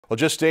Well,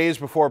 just days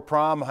before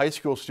prom, high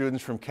school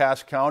students from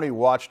Cass County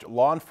watched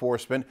law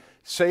enforcement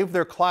save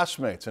their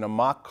classmates in a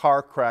mock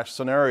car crash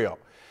scenario.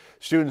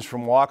 Students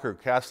from Walker,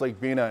 Cass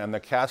Lake Bena, and the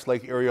Cass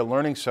Lake Area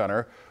Learning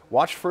Center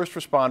watched first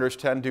responders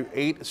tend to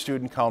 8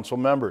 student council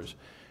members.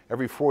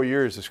 Every 4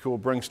 years, the school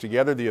brings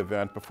together the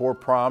event before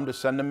prom to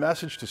send a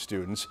message to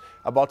students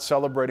about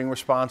celebrating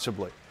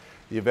responsibly.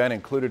 The event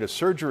included a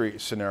surgery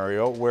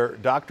scenario where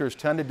doctors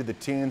tended to the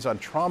teens on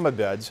trauma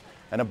beds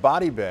and a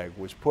body bag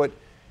was put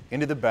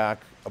into the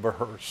back of a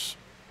hearse.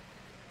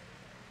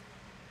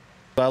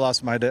 I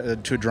lost my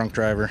dad to a drunk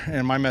driver,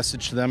 and my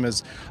message to them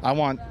is I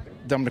want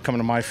them to come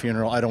to my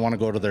funeral. I don't want to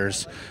go to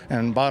theirs.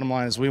 And bottom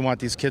line is we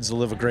want these kids to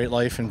live a great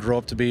life and grow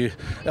up to be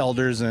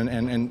elders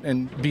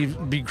and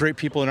be great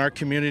people in our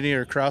community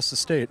or across the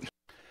state.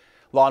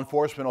 Law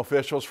enforcement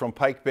officials from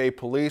Pike Bay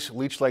Police,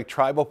 Leech Lake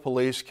Tribal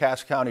Police,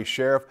 Cass County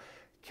Sheriff,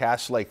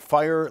 Cass Lake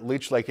Fire,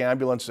 Leech Lake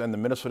Ambulance, and the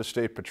Minnesota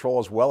State Patrol,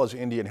 as well as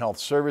Indian Health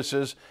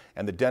Services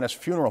and the Dennis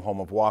Funeral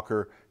Home of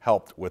Walker,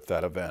 helped with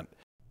that event.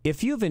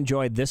 If you've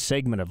enjoyed this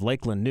segment of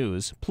Lakeland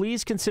News,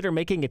 please consider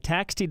making a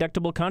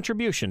tax-deductible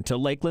contribution to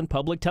Lakeland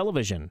Public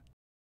Television.